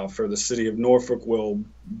 For the city of Norfolk, will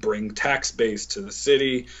bring tax base to the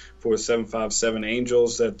city. For 757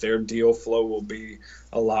 Angels, that their deal flow will be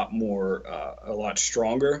a lot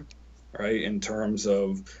stronger, right, in terms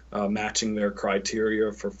of matching their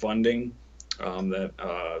criteria for funding.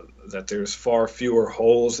 That there's far fewer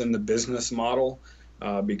holes in the business model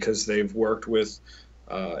because they've worked with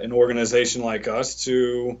an organization like us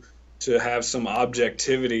to have some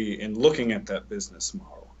objectivity in looking at that business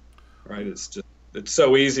model, right? It's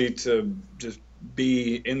so easy to just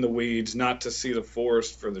be in the weeds, not to see the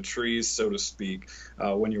forest for the trees, so to speak,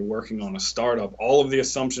 when you're working on a startup. All of the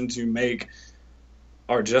assumptions you make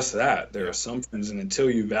are just that. They're assumptions, and until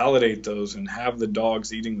you validate those and have the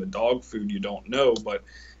dogs eating the dog food, you don't know. But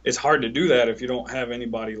it's hard to do that if you don't have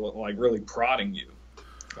anybody like really prodding you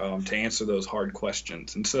to answer those hard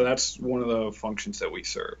questions. And so that's one of the functions that we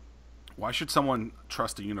serve. Why should someone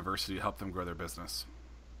trust a university to help them grow their business?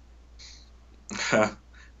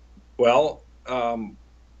 Well,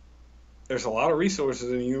 there's a lot of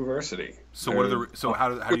resources in a university. So how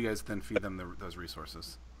do you guys then feed them those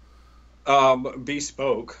resources?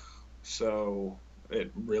 Bespoke. So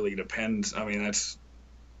it really depends. I mean,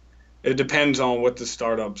 it depends on what the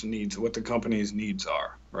startup's needs, what the company's needs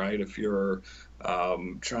are, right? If you're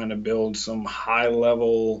trying to build some high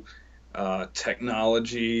level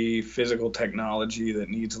technology, physical technology that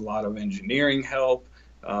needs a lot of engineering help,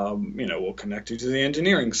 we'll connect you to the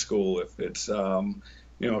engineering school. If it's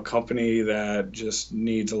a company that just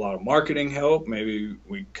needs a lot of marketing help, maybe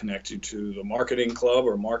we connect you to the marketing club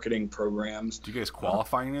or marketing programs. Do you guys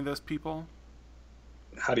qualify any of those people?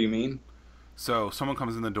 How do you mean? So someone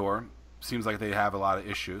comes in the door, seems like they have a lot of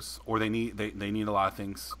issues, or they need a lot of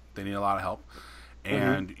things, they need a lot of help,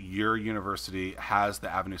 and your university has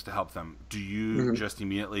the avenues to help them. Do you just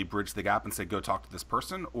immediately bridge the gap and say, go talk to this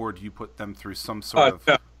person, or do you put them through some sort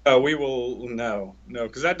of... We will no,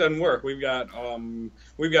 because that doesn't work. We've got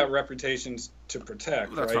reputations to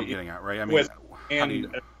protect. That's right? what I'm getting at, right? I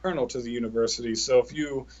mean, internal to the university. So if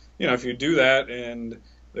you do that and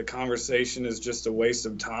the conversation is just a waste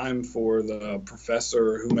of time for the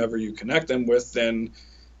professor or whomever you connect them with, then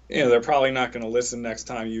they're probably not going to listen next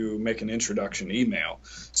time you make an introduction email.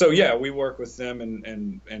 So yeah, we work with them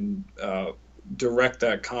and direct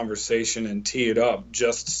that conversation and tee it up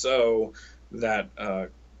just so that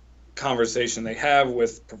conversation they have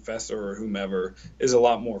with professor or whomever is a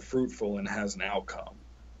lot more fruitful and has an outcome,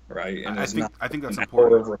 right? And I think that's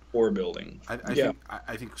important. Of rapport building.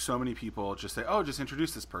 I think so many people just say, "Oh, just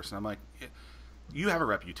introduce this person." I'm like, you have a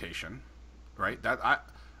reputation, right?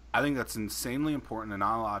 I think that's insanely important, and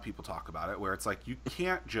not a lot of people talk about it. Where it's like you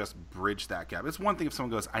can't just bridge that gap. It's one thing if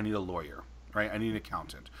someone goes, "I need a lawyer." Right, I need an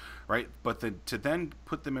accountant, right? But to then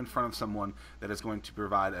put them in front of someone that is going to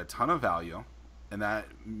provide a ton of value, and that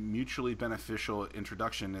mutually beneficial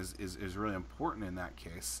introduction is really important in that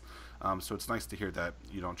case. So it's nice to hear that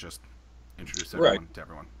you don't just introduce everyone to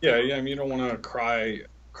everyone. Yeah. I mean, you don't want to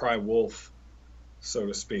cry wolf, so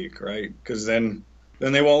to speak, right? Because then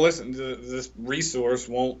they won't listen. This resource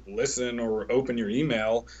won't listen or open your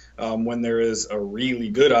email when there is a really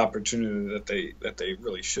good opportunity that they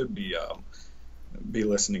really should be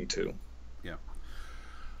listening to. Yeah.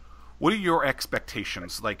 What are your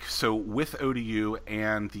expectations? Like, so with ODU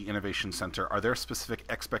and the Innovation Center, are there specific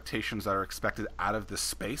expectations that are expected out of this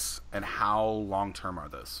space, and how long-term are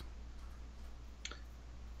those?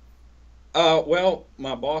 Well,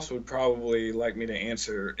 my boss would probably like me to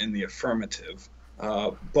answer in the affirmative.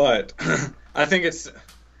 But I think it's,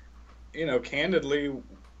 candidly,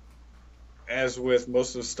 as with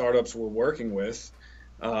most of the startups we're working with,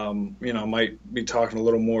 might be talking a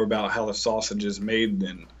little more about how the sausage is made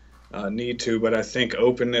than need to, but I think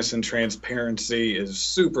openness and transparency is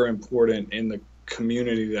super important in the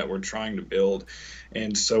community that we're trying to build.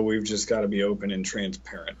 And so we've just got to be open and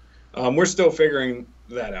transparent. We're still figuring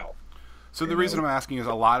that out. So the reason I'm asking is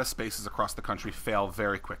a lot of spaces across the country fail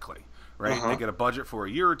very quickly. Right, they get a budget for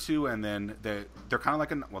a year or two, and then they're kind of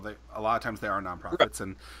like a lot of times they are nonprofits,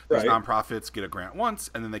 and those nonprofits get a grant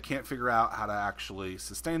once, and then they can't figure out how to actually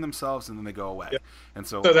sustain themselves, and then they go away. Yeah. And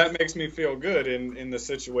so that makes me feel good in the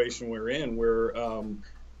situation we're in, where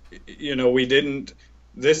we didn't.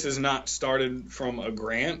 This is not started from a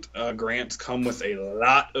grant. Grants come with a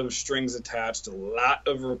lot of strings attached, a lot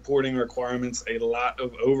of reporting requirements, a lot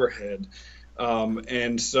of overhead.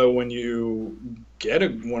 And so when you get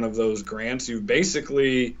one of those grants, you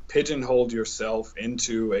basically pigeonholed yourself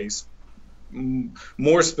into a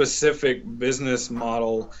more specific business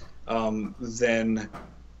model than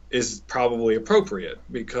is probably appropriate,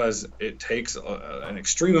 because it takes an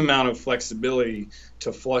extreme amount of flexibility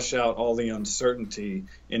to flush out all the uncertainty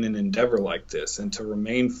in an endeavor like this, and to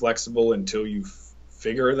remain flexible until you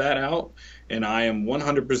figure that out. And I am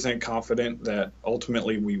 100% confident that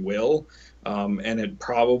ultimately we will. And it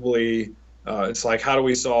probably, it's like, how do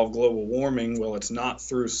we solve global warming? Well, it's not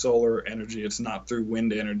through solar energy. It's not through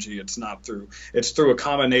wind energy. It's through a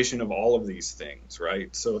combination of all of these things,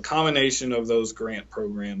 right? So a combination of those grant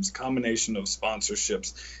programs, combination of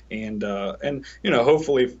sponsorships, and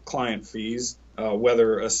hopefully client fees,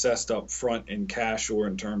 whether assessed up front in cash or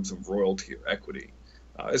in terms of royalty or equity.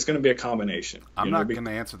 It's going to be a combination. I'm not going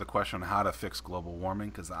to answer the question on how to fix global warming,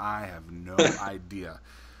 because I have no idea.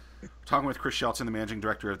 Talking with Chris Shelton, the managing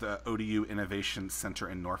director of the ODU Innovation Center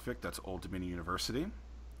in Norfolk. That's Old Dominion University.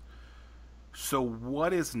 So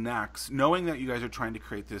what is next? Knowing that you guys are trying to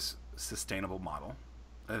create this sustainable model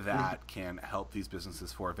that can help these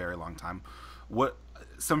businesses for a very long time, what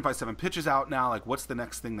 757 pitches out now? Like, what's the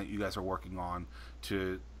next thing that you guys are working on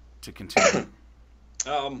to continue?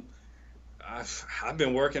 I've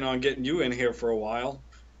been working on getting you in here for a while.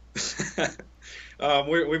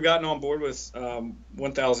 We've gotten on board with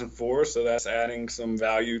 1004, so that's adding some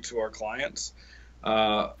value to our clients.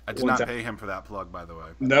 I did not pay him for that plug, by the way.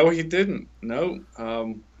 No, he didn't. No,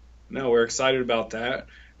 we're excited about that.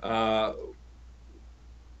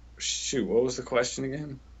 Shoot, what was the question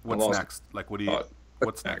again? What's next? Like,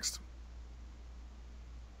 what's next?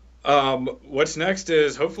 What's next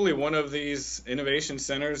is hopefully one of these innovation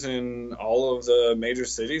centers in all of the major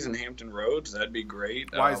cities in Hampton Roads. That'd be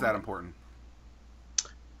great. Why is that important?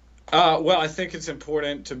 Well, I think it's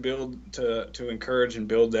important to build to encourage and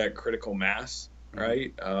build that critical mass,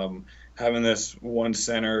 right? Having this one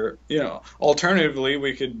center, alternatively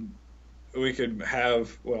we could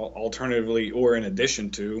have, well, alternatively or in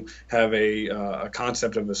addition to, have a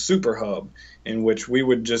concept of a super hub in which we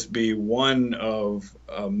would just be one of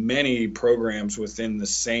many programs within the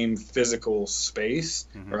same physical space,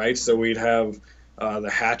 right? So we'd have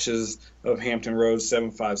the Hatches of Hampton Roads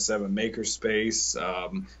 757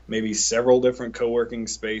 Makerspace, maybe several different co-working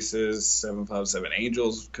spaces. 757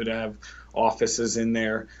 Angels could have offices in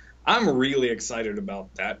there. I'm really excited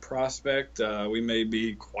about that prospect. We may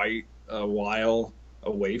be quite a while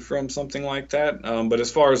away from something like that. But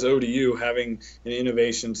as far as ODU, having an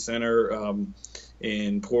innovation center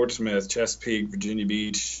in Portsmouth, Chesapeake, Virginia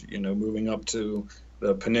Beach, moving up to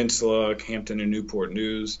the peninsula, Hampton and Newport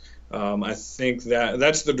News, I think that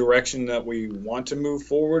that's the direction that we want to move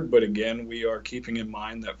forward. But again, we are keeping in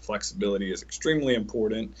mind that flexibility is extremely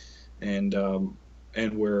important, and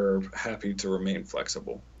we're happy to remain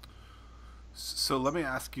flexible. So let me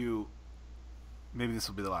ask you, maybe this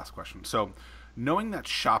will be the last question. So knowing that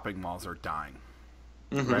shopping malls are dying,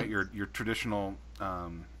 right? Your traditional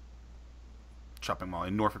shopping mall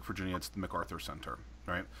in Norfolk, Virginia, it's the MacArthur Center,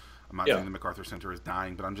 right? I'm not saying the MacArthur Center is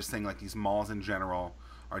dying, but I'm just saying like these malls in general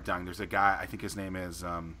are dying. There's a guy, I think his name is,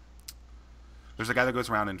 there's a guy that goes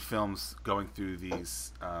around and films going through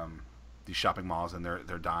these shopping malls, and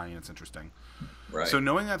they're dying, and it's interesting. Right. So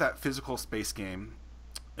knowing that physical space game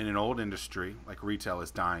in an old industry like retail is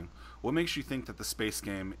dying, what makes you think that the space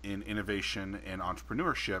game in innovation and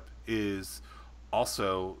entrepreneurship is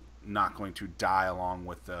also not going to die along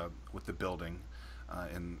with the building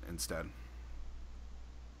instead?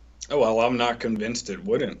 Oh, well, I'm not convinced it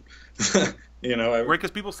wouldn't. Right,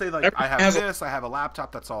 because people say like, I have this, I have a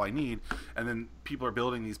laptop, that's all I need, and then people are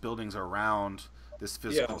building these buildings around this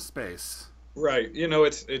physical space. Right.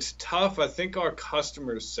 It's tough. I think our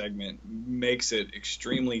customer segment makes it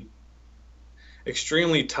extremely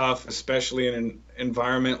tough, especially in an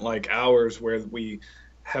environment like ours where we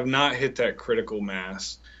have not hit that critical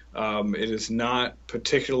mass. It is not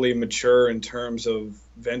particularly mature in terms of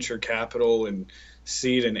venture capital and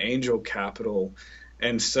seed and angel capital.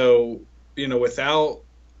 And so, without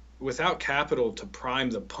capital to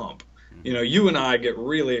prime the pump, you and I get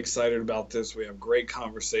really excited about this. We have great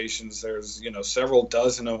conversations. There's, several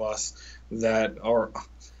dozen of us that are,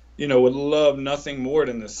 would love nothing more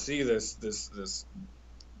than to see this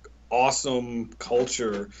awesome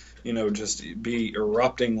culture, just be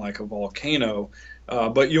erupting like a volcano.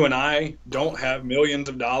 But you and I don't have millions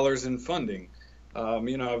of dollars in funding. I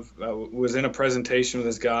was in a presentation with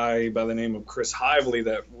this guy by the name of Chris Hively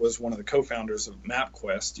that was one of the co-founders of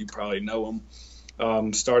MapQuest. You probably know him.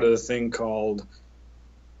 Started a thing called,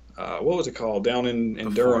 what was it called, down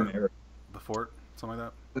in Durham area? The Fort, something like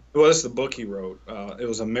that? Well, that's the book he wrote. It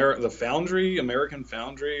was American Foundry,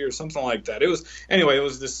 or something like that. It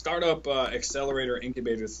was this startup accelerator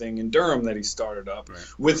incubator thing in Durham that he started up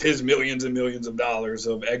with his millions and millions of dollars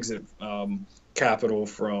of exit capital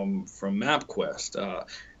from MapQuest.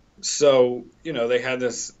 So, they had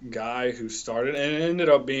this guy who started, and it ended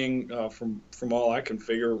up being, from all I can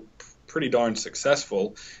figure, pretty darn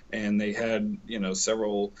successful, and they had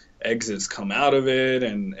several exits come out of it,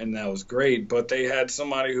 and that was great. But they had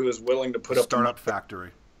somebody who was willing to put up startup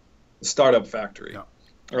factory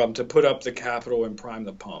to put up the capital and prime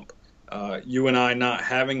the pump. You and I not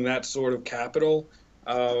having that sort of capital,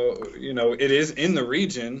 it is in the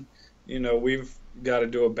region. We've got to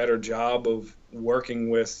do a better job of working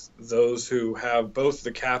with those who have both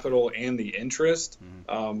the capital and the interest.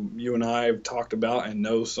 You and I have talked about and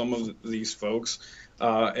know some of these folks,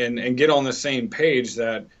 and get on the same page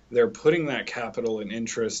that they're putting that capital and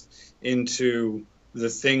interest into the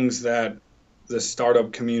things that the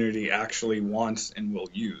startup community actually wants and will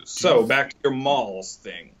use. So back to your malls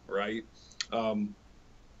thing, right?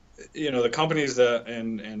 The companies that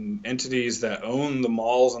and entities that own the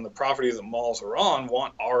malls and the properties that malls are on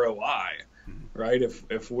want ROI, right?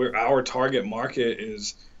 If our target market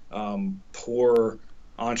is poor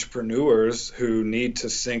entrepreneurs who need to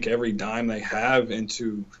sink every dime they have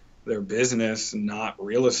into their business, not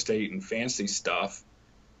real estate and fancy stuff,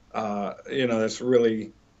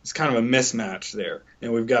 it's kind of a mismatch there,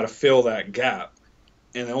 and we've got to fill that gap.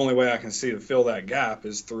 And the only way I can see to fill that gap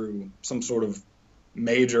is through some sort of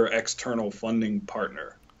major external funding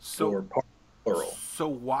partner, or plural. So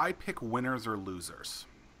why pick winners or losers?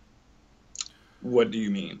 What do you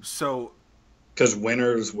mean? So, Because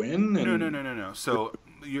winners win? No. So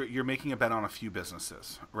you're making a bet on a few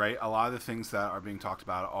businesses, right? A lot of the things that are being talked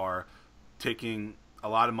about are taking a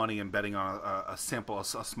lot of money and betting on a small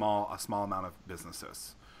amount of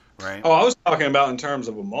businesses, right? Oh, I was talking about in terms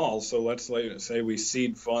of a mall. So let's say we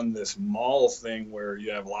seed fund this mall thing where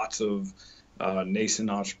you have lots of nascent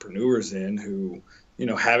entrepreneurs in who,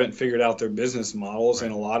 haven't figured out their business models, Right.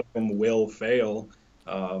 and a lot of them will fail.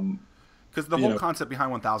 Because the You whole know, concept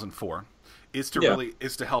behind 1004 is to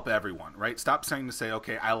yeah, help everyone, right? Stop saying to say,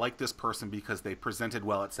 okay, I like this person because they presented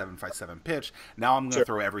well at 757 pitch. Now I'm going to sure,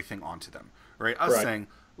 throw everything onto them, right? Us right, saying,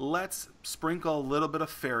 let's sprinkle a little bit of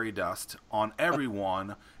fairy dust on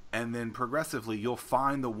everyone, and then progressively you'll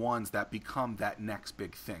find the ones that become that next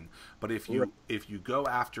big thing. But right. if you go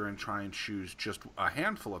after and try and choose just a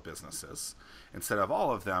handful of businesses instead of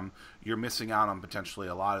all of them, you're missing out on potentially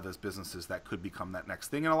a lot of those businesses that could become that next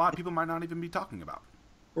thing, and a lot of people might not even be talking about.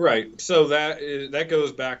 Right. So that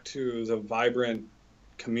goes back to the vibrant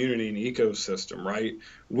community and ecosystem, right?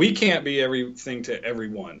 We can't be everything to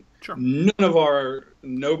everyone. Sure.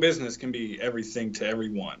 No business can be everything to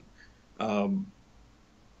everyone. Um,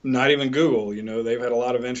 Not even Google, they've had a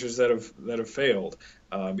lot of ventures that have failed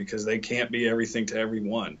because they can't be everything to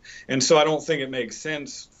everyone. And so I don't think it makes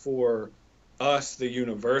sense for us, the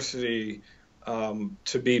university,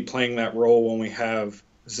 to be playing that role when we have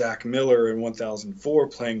Zach Miller in 1004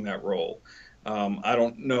 playing that role. I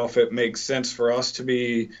don't know if it makes sense for us to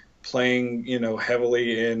be playing,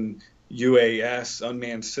 heavily in UAS,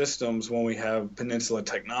 unmanned systems, when we have Peninsula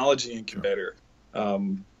Technology Sure. Incubator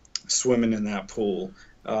swimming in that pool.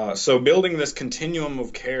 So building this continuum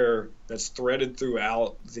of care that's threaded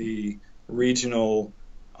throughout the regional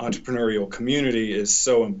entrepreneurial community is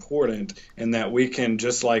so important, and that we can,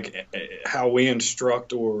 just like how we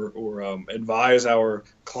instruct or advise our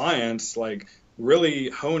clients, like really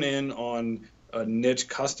hone in on a niche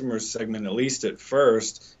customer segment, at least at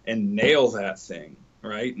first, and nail that thing,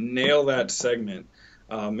 right? Nail that segment.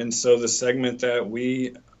 And so the segment that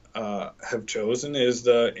we have chosen is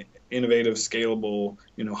the innovative, scalable,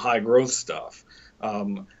 high growth stuff.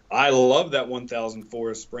 I love that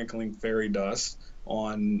 1004 is sprinkling fairy dust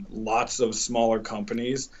on lots of smaller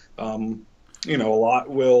companies. A lot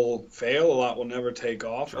will fail, a lot will never take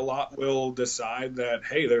off, a Sure. lot will decide that,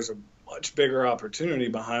 hey, there's a much bigger opportunity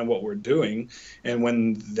behind what we're doing. And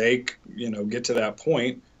when they, get to that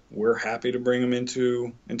point, we're happy to bring them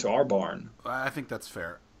into our barn. I think that's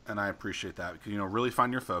fair, and I appreciate that because really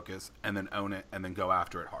find your focus and then own it and then go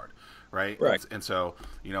after it hard, right? Right. And so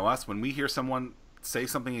us, when we hear someone say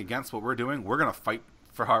something against what we're doing, we're gonna fight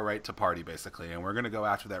for our right to party, basically, and we're gonna go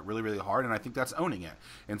after that really, really hard. And I think that's owning it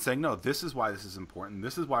and saying, no, this is why this is important.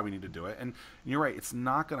 This is why we need to do it. And you're right, it's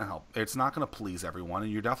not gonna help. It's not gonna please everyone,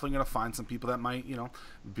 and you're definitely gonna find some people that might,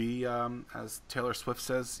 be as Taylor Swift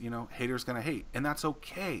says, haters gonna hate, and that's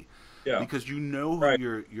okay Yeah. because who Right.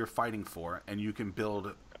 you're fighting for, and you can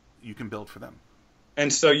build for them.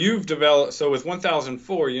 And so you've developed, so with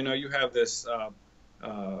 1004, you have this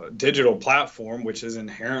digital platform, which is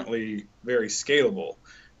inherently very scalable.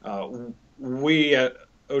 We at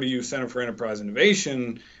ODU Center for Enterprise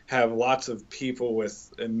Innovation have lots of people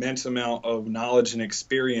with immense amount of knowledge and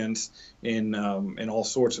experience in all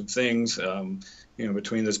sorts of things,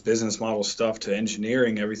 between this business model stuff to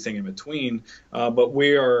engineering, everything in between. But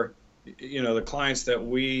we are, the clients that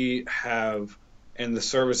we have and the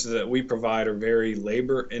services that we provide are very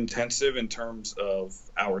labor intensive in terms of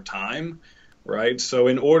our time, right?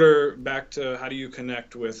 So back to how do you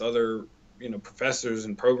connect with other, professors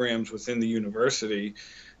and programs within the university,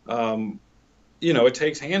 it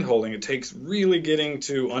takes handholding. It takes really getting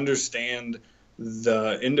to understand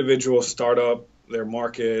the individual startup, their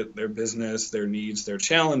market, their business, their needs, their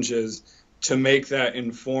challenges, to make that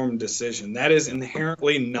informed decision. That is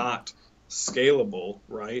inherently not scalable,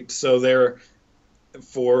 right? So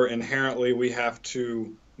therefore, inherently, we have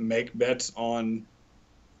to make bets on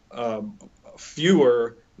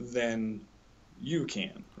fewer than you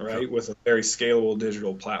can, right? Sure. With a very scalable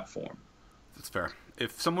digital platform. That's fair.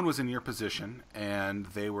 If someone was in your position and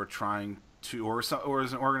they were trying to, or as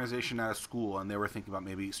an organization at a school, and they were thinking about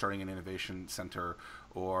maybe starting an innovation center,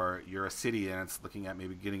 or you're a city and it's looking at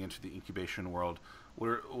maybe getting into the incubation world,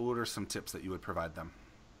 what are some tips that you would provide them?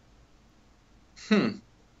 Hmm.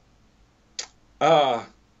 Uh,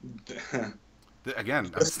 Again,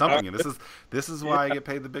 I'm stumping you. This is why I yeah, get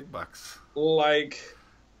paid the big bucks. like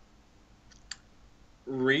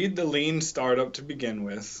read the Lean Startup to begin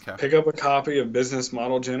with. Okay. Pick up a copy of Business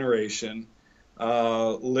Model Generation.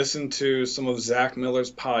 Listen to some of Zach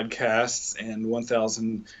Miller's podcasts and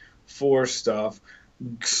 1004 stuff.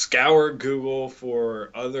 Scour Google for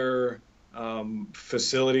other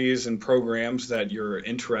facilities and programs that you're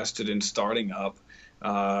interested in starting up.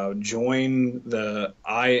 Join the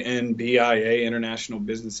INBIA, International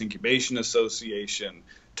Business Incubation Association.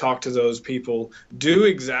 Talk to those people. Do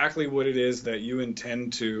exactly what it is that you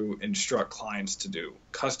intend to instruct clients to do.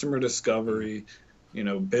 Customer discovery,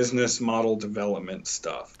 business model development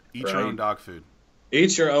stuff. Eat right? your own dog food.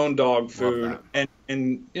 Eat your own dog Love food, that.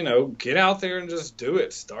 and get out there and just do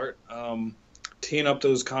it. Start teeing up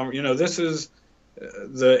those this is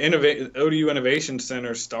the ODU Innovation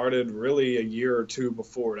Center started really a year or two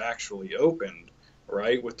before it actually opened,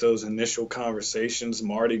 right? With those initial conversations,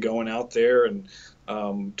 Marty going out there and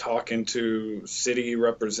talking to city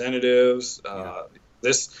representatives. I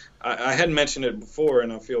had mentioned it before,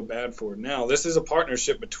 and I feel bad for it now. This is a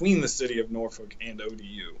partnership between the city of Norfolk and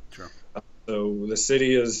ODU. Sure. So the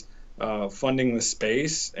city is funding the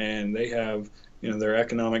space, and they have their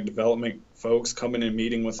economic development folks coming and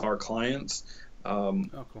meeting with our clients.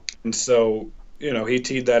 Cool. And so he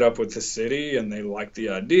teed that up with the city, and they liked the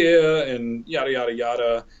idea, and yada yada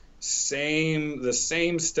yada. The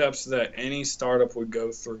same steps that any startup would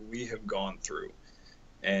go through, we have gone through,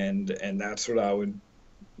 and that's what I would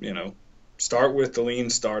start with, the lean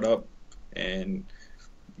startup, and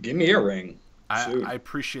give me a ring. I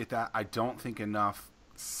appreciate that. I don't think enough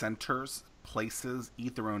centers, places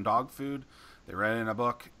eat their own dog food. They read it in a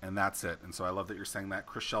book, and that's it. And so I love that you're saying that.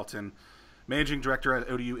 Chris Shelton, Managing Director at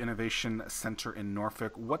ODU Innovation Center in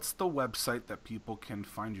Norfolk. What's the website that people can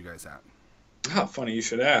find you guys at? Oh, funny you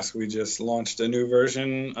should ask. We just launched a new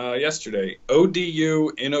version yesterday,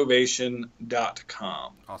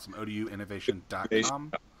 oduinnovation.com. Awesome,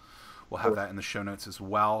 oduinnovation.com. We'll have that in the show notes as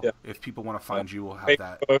well. Yeah. If people want to find you, we'll have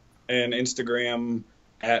Facebook that. And Instagram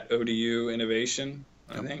at ODU Innovation,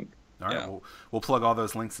 I think. All right, we'll plug all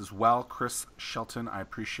those links as well. Chris Shelton, I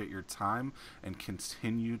appreciate your time and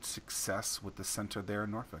continued success with the center there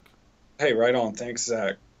in Norfolk. Hey, right on. Thanks,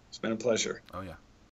 Zach. It's been a pleasure. Oh, yeah.